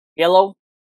Hello,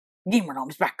 Gamer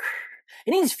is back.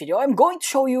 And in this video, I'm going to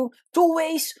show you 2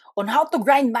 ways on how to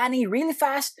grind money really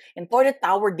fast in Toilet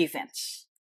Tower Defense.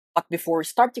 But before we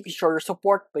start, you can show your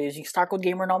support by using Star Code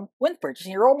GamerNom when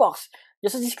purchasing Roblox.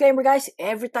 Just a disclaimer guys,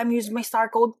 every time you use my Star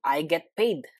Code, I get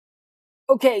paid.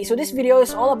 Okay, so this video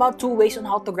is all about 2 ways on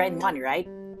how to grind money, right?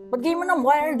 But GamerNom,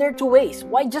 why are there 2 ways?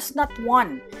 Why just not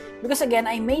one? Because again,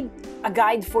 I made a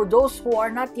guide for those who are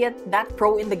not yet that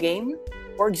pro in the game.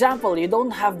 For example, you don't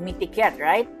have Mythic yet,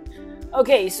 right?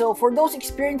 Okay, so for those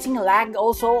experiencing lag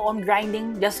also on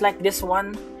grinding, just like this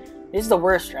one, this is the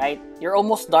worst, right? You're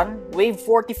almost done, wave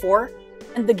 44,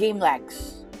 and the game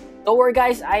lags. Don't worry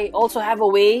guys, I also have a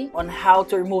way on how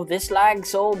to remove this lag,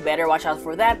 so better watch out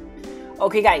for that.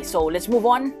 Okay guys, so let's move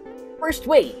on. First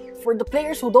way, for the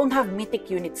players who don't have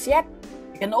Mythic units yet,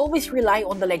 you can always rely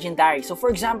on the Legendary. So for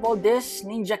example, this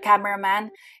Ninja Cameraman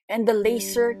and the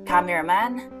Laser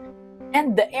Cameraman.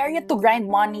 And the area to grind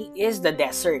money is the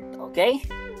desert, okay?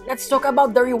 Let's talk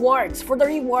about the rewards. For the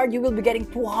reward, you will be getting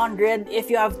 200. If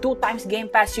you have 2 times Game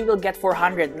Pass, you will get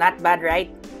 400. Not bad, right?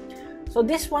 So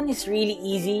this one is really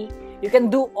easy. You can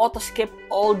do auto skip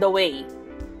all the way.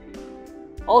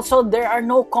 Also, there are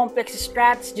no complex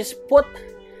strats. Just put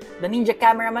the Ninja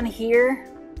Cameraman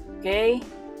here, okay?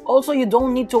 Also, you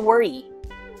don't need to worry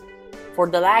for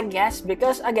the lag, yes,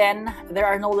 because again, there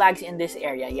are no lags in this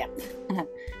area yet.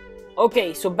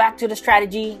 Okay, so back to the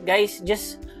strategy, guys.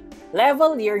 Just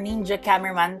level your Ninja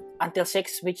Cameraman until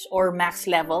 6, which or max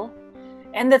level,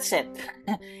 and that's it.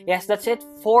 Yes, that's it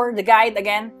for the guide.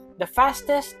 Again, the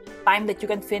fastest time that you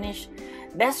can finish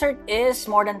desert is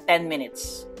more than 10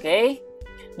 minutes. Okay,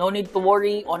 no need to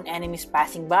worry on enemies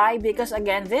passing by because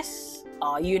again, this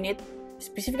unit,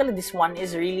 specifically this one,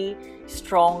 is really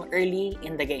strong early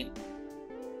in the game.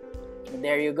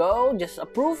 There you go, just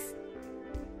approve.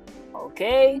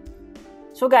 Okay.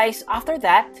 So guys, after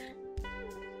that,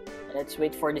 let's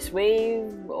wait for this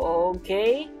wave.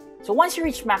 Okay. So once you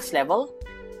reach max level,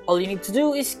 all you need to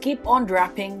do is keep on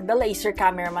dropping the Laser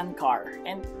Cameraman car.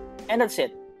 And that's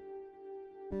it.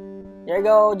 There you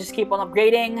go. Just keep on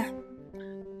upgrading.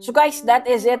 So guys, that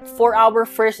is it for our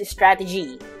first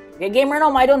strategy. Okay,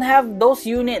 GamerNom, I don't have those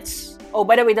units. Oh,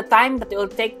 by the way, the time that it will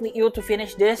take you to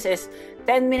finish this is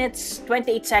 10 minutes,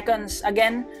 28 seconds.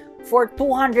 Again, for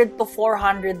 $200 to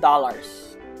 $400.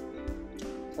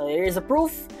 So here is a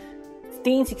proof.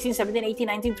 15, 16, 17, 18,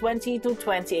 19, 20 to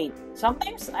 28.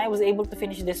 Sometimes I was able to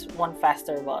finish this one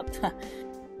faster, but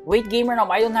wait, GamerNom,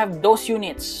 I don't have those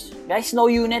units. Guys, no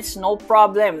units, no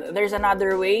problem. There's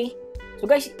another way. So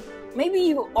guys, maybe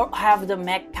you have the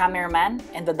Mech Cameraman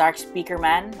and the Dark Speaker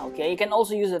Man. Okay, you can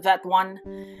also use that one.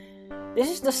 This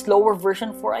is the slower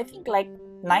version for I think like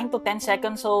 9 to 10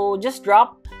 seconds. So just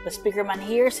drop the Speaker Man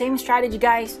here. Same strategy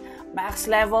guys. Max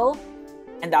level.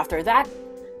 And after that,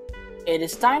 it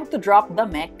is time to drop the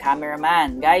Mech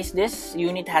Cameraman. Guys, this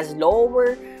unit has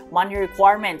lower money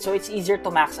requirement, so it's easier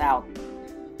to max out.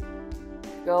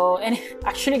 So, and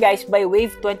actually guys, by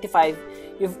wave 25,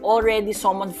 you've already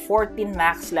summoned 14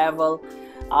 max level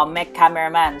Mech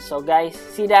Cameraman. So guys,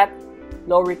 see that?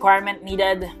 Low requirement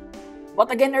needed. But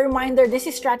again, a reminder, this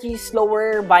is strategy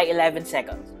slower by 11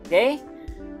 seconds. Okay?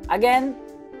 Again,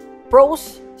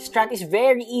 pros, strat is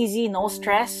very easy, no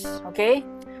stress. Okay?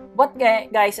 But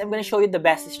guys, I'm going to show you the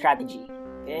best strategy.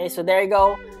 Okay, so there you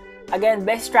go. Again,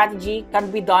 best strategy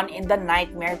can be done in the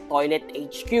Nightmare Toilet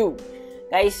HQ.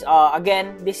 Guys,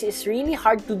 again, this is really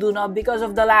hard to do now because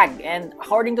of the lag. And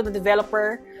according to the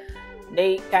developer,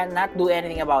 they cannot do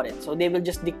anything about it. So they will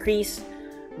just decrease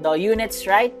the units,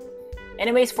 right?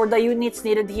 Anyways, for the units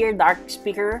needed here, Dark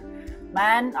Speaker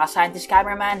Man, Scientist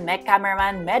Cameraman, Mech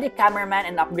Cameraman, Medic Cameraman,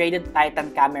 and upgraded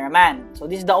Titan Cameraman. So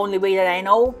this is the only way that I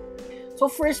know. So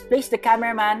first, place the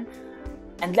cameraman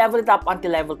and level it up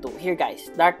until level 2. Here guys,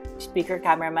 Dark Speaker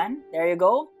Cameraman. There you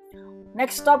go.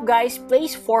 Next up guys,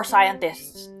 place 4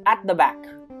 scientists at the back.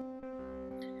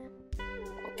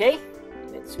 Okay,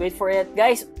 let's wait for it.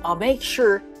 Guys, make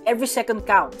sure every second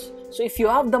counts. So if you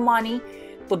have the money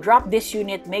to drop this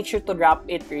unit, make sure to drop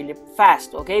it really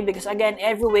fast. Okay, because again,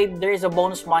 every wave there is a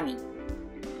bonus money.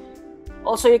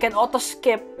 Also, you can auto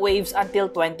skip waves until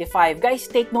 25. Guys,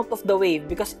 take note of the wave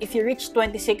because if you reach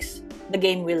 26, the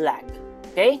game will lag.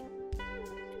 Okay?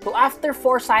 So after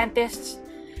 4 scientists,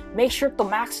 make sure to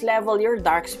max level your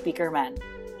Dark Speaker Man.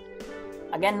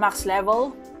 Again, max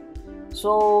level.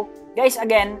 So, guys,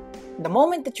 again, the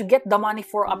moment that you get the money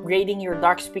for upgrading your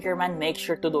Dark Speaker Man, make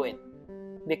sure to do it.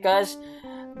 Because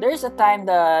there's a time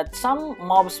that some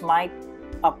mobs might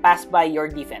pass by your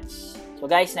defense. So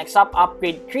guys, next up,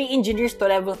 upgrade 3 engineers to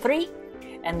level 3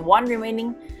 and 1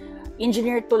 remaining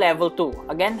engineer to level 2.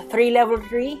 Again, 3 level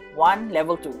 3, 1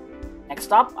 level 2.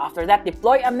 Next up, after that,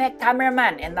 deploy a mech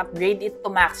cameraman and upgrade it to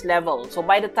max level. So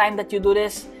by the time that you do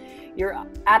this, you're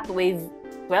at wave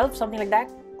 12, something like that.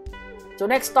 So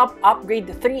next up, upgrade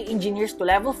the 3 engineers to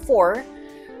level 4.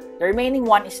 The remaining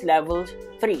one is level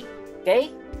 3.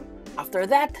 Okay? After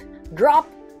that, drop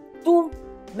 2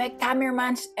 mech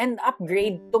cameramans and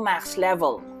upgrade to max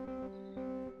level.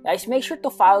 Guys, make sure to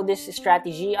follow this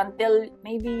strategy until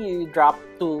maybe you drop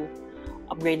 2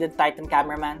 upgraded Titan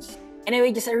cameramans.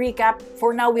 Anyway, just a recap.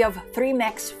 For now, we have 3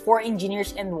 mechs, 4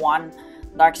 engineers, and 1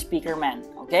 dark speaker man.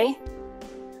 Okay?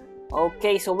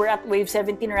 Okay, so we're at wave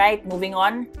 17, right? Moving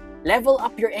on. Level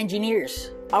up your engineers.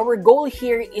 Our goal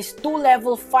here is 2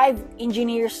 level 5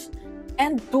 engineers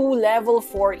and 2 level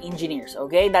 4 engineers.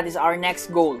 Okay? That is our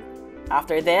next goal.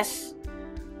 After this,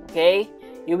 okay,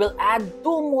 you will add 2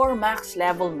 more max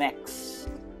level mechs.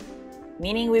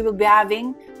 Meaning we will be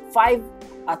having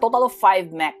a total of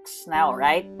 5 mechs now,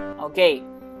 right? Okay.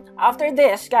 After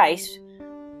this, guys,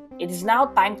 it is now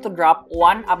time to drop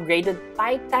 1 upgraded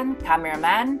Titan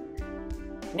cameraman.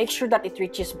 Make sure that it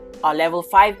reaches level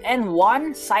 5 and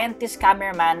 1 scientist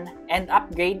cameraman and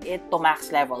upgrade it to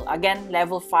max level. Again,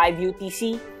 level 5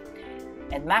 UTC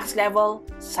and max level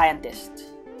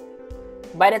scientist.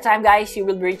 By the time, guys, you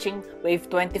will be reaching wave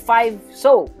 25.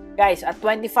 So, guys, at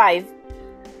 25,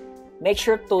 make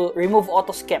sure to remove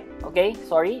auto skip. Okay?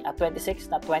 Sorry, at 26,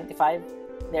 not 25.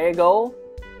 There you go.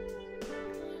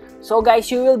 So, guys,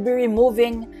 you will be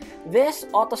removing this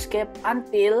auto skip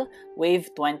until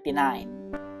wave 29.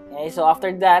 Okay, so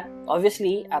after that,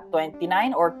 obviously, at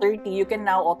 29 or 30, you can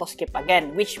now auto skip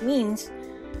again, which means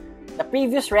the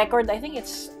previous record, I think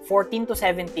it's 14 to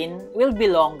 17, will be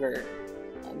longer.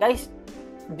 Guys,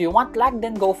 do you want lag?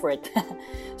 Then go for it.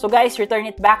 So guys, return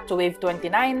it back to wave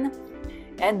 29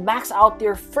 and max out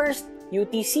your first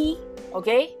UTC,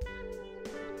 okay?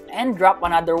 And drop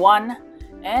another one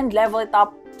and level it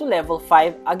up to level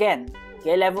 5 again.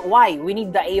 Okay, level why? We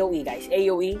need the AoE, guys.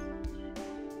 AoE.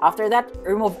 After that,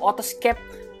 remove auto skip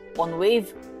on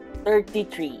wave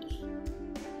 33.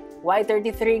 Why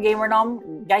 33, Gamer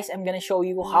Nom? Guys, I'm gonna show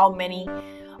you how many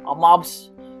mobs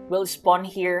will spawn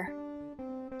here.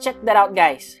 Check that out,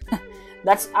 guys.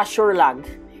 That's a sure lag.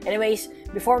 Anyways,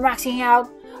 before maxing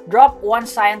out, drop 1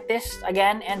 scientist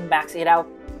again and max it out.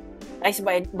 Guys,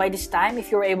 by this time, if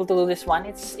you're able to do this one,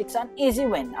 it's an easy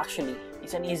win, actually.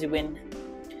 It's an easy win.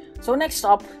 So next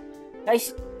up,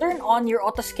 guys, turn on your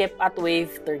auto skip at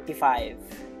wave 35.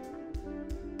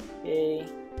 Okay.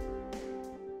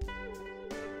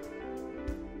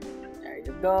 There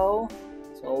you go.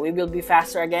 So we will be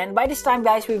faster again. By this time,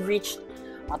 guys, we've reached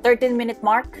a 13-minute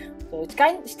mark. So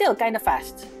it's still kind of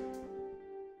fast.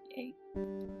 Okay.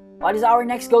 What is our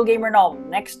next goal, Gamer Nom?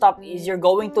 Next up is you're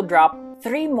going to drop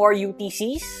 3 more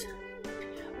UTCs.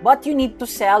 But you need to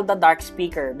sell the dark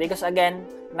speaker because again,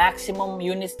 maximum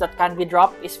units that can be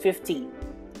dropped is 50.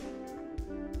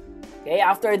 Okay,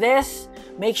 after this,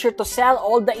 make sure to sell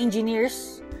all the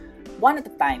engineers one at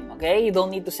a time. Okay, you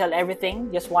don't need to sell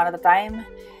everything, just one at a time.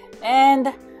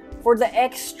 And for the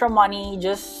extra money,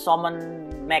 just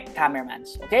summon mech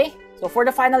cameramans. Okay, so for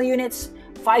the final units,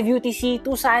 5 UTC,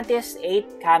 2 scientists,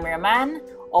 8 cameraman,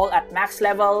 all at max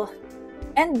level.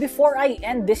 And before I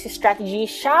end this strategy,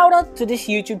 shout out to this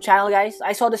YouTube channel, guys.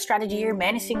 I saw the strategy here,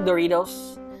 Menacing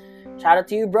Doritos. Shout out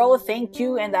to you, bro. Thank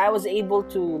you. And I was able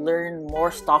to learn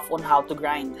more stuff on how to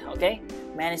grind. Okay?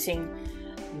 Menacing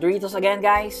Doritos again,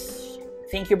 guys.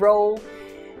 Thank you, bro.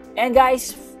 And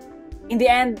guys, in the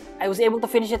end, I was able to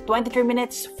finish it 23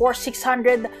 minutes for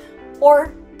 600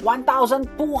 or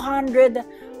 1,200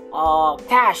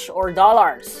 cash or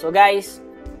dollars. So guys,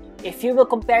 if you will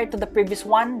compare it to the previous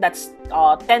one, that's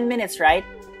 10 minutes, right?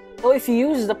 So if you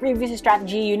use the previous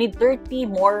strategy, you need 30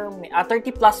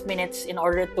 plus minutes in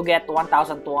order to get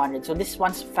 1,200. So this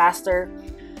one's faster.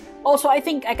 Also, I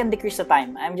think I can decrease the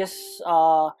time. I'm just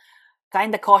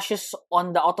kind of cautious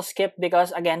on the auto skip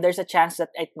because again, there's a chance that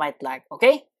it might lag.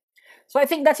 Okay? So I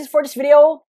think that's it for this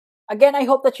video. Again, I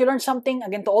hope that you learned something.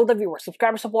 Again, to all the viewers,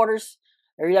 subscribers, supporters,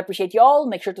 I really appreciate you all.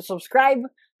 Make sure to subscribe.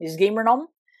 This is Gamer Nom.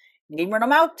 Gamer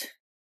Nom out.